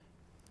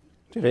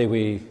Today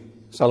we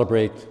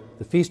celebrate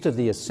the Feast of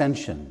the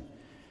Ascension,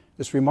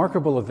 this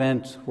remarkable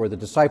event where the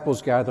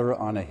disciples gather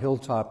on a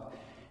hilltop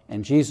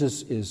and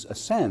Jesus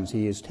ascends.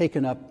 He is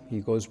taken up,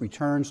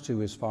 returns to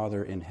his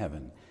Father in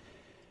heaven.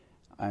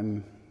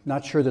 I'm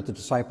not sure that the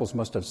disciples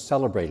must have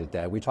celebrated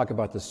that. We talk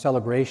about the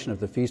celebration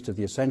of the Feast of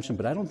the Ascension,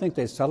 but I don't think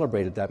they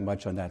celebrated that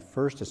much on that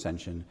first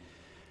ascension,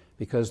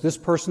 because this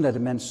person that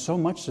had meant so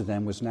much to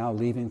them was now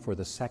leaving for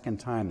the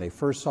second time. They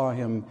first saw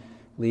him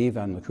leave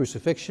on the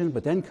crucifixion,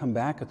 but then come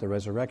back at the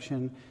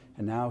resurrection,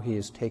 and now he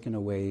is taken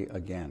away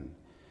again.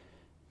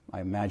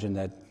 I imagine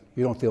that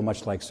you don't feel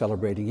much like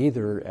celebrating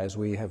either, as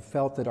we have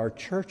felt that our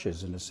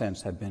churches, in a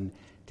sense, have been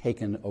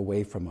taken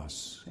away from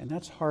us, and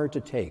that's hard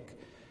to take.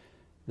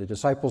 The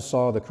disciples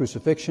saw the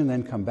crucifixion,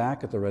 then come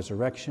back at the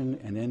resurrection,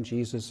 and then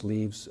Jesus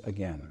leaves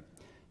again.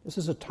 This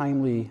is a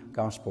timely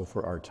gospel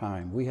for our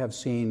time. We have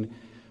seen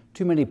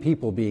too many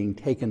people being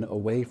taken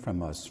away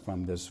from us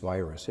from this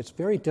virus. It's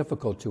very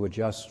difficult to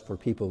adjust for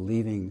people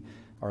leaving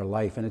our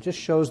life, and it just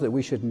shows that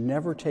we should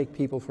never take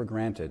people for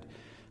granted,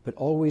 but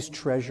always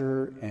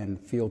treasure and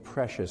feel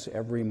precious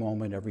every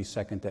moment, every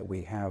second that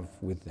we have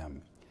with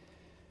them.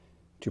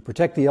 To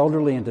protect the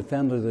elderly and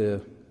defend the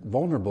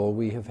vulnerable,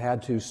 we have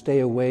had to stay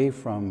away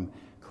from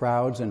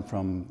crowds and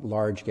from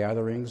large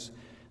gatherings.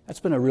 That's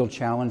been a real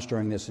challenge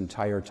during this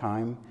entire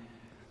time.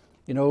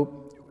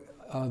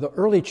 The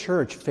early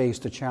church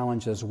faced a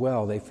challenge as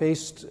well. They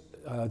faced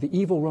the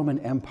evil Roman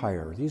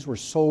Empire. These were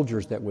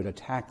soldiers that would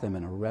attack them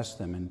and arrest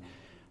them. And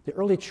the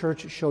early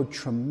church showed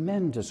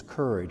tremendous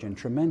courage and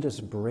tremendous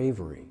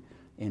bravery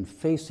in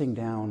facing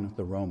down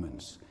the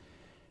Romans.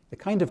 The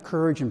kind of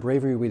courage and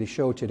bravery we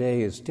show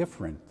today is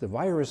different. The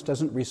virus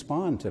doesn't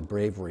respond to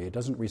bravery. It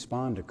doesn't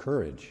respond to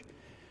courage.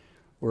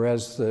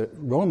 Whereas the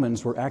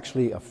Romans were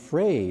actually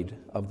afraid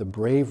of the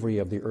bravery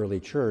of the early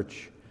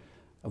church,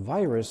 a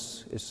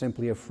virus is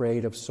simply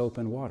afraid of soap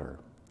and water.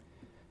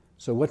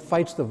 So what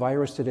fights the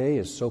virus today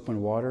is soap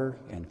and water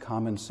and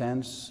common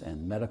sense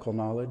and medical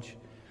knowledge.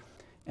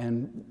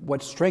 And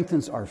what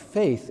strengthens our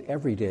faith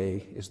every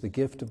day is the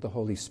gift of the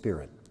Holy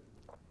Spirit.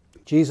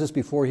 Jesus,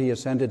 before he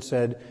ascended,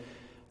 said,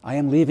 "I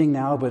am leaving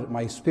now, but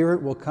my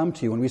Spirit will come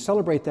to you." And we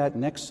celebrate that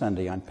next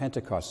Sunday, on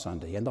Pentecost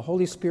Sunday. And the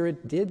Holy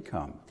Spirit did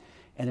come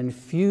and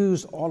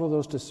infuse all of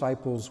those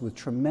disciples with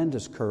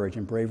tremendous courage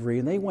and bravery.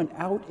 And they went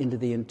out into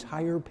the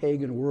entire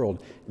pagan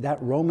world,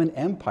 that Roman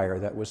Empire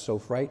that was so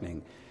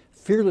frightening.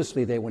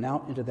 Fearlessly, they went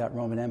out into that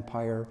Roman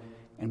Empire,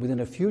 and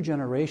within a few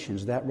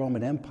generations, that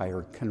Roman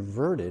Empire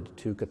converted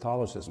to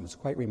Catholicism. It's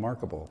quite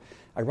remarkable.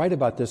 I write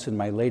about this in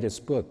my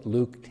latest book,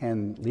 Luke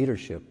 10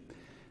 Leadership,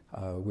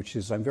 which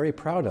I'm very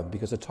proud of,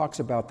 because it talks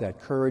about that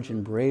courage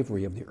and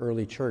bravery of the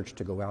early church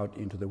to go out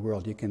into the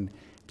world. You can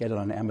get it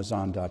on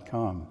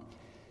Amazon.com.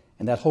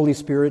 And that Holy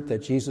Spirit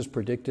that Jesus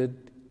predicted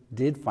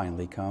did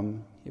finally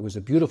come. It was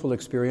a beautiful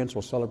experience.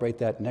 We'll celebrate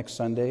that next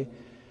Sunday.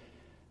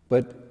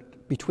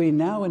 But between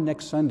now and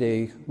next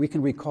Sunday, we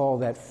can recall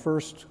that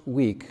first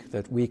week,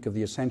 that week of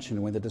the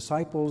Ascension, when the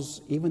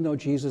disciples, even though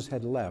Jesus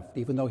had left,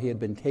 even though he had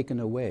been taken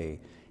away,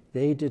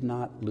 they did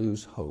not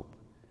lose hope.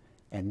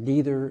 And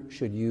neither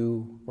should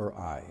you or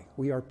I.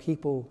 We are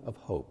people of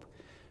hope.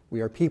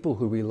 We are people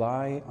who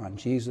rely on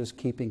Jesus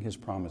keeping his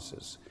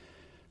promises.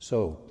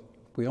 So,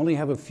 we only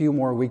have a few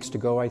more weeks to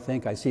go, I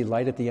think. I see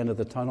light at the end of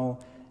the tunnel.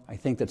 I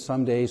think that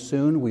someday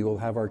soon we will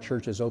have our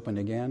churches open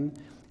again.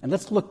 And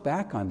let's look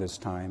back on this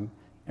time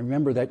and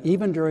remember that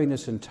even during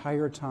this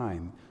entire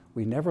time,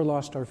 we never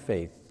lost our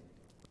faith.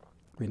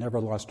 We never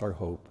lost our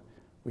hope.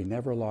 We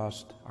never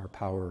lost our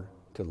power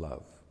to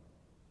love.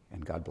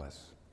 And God bless.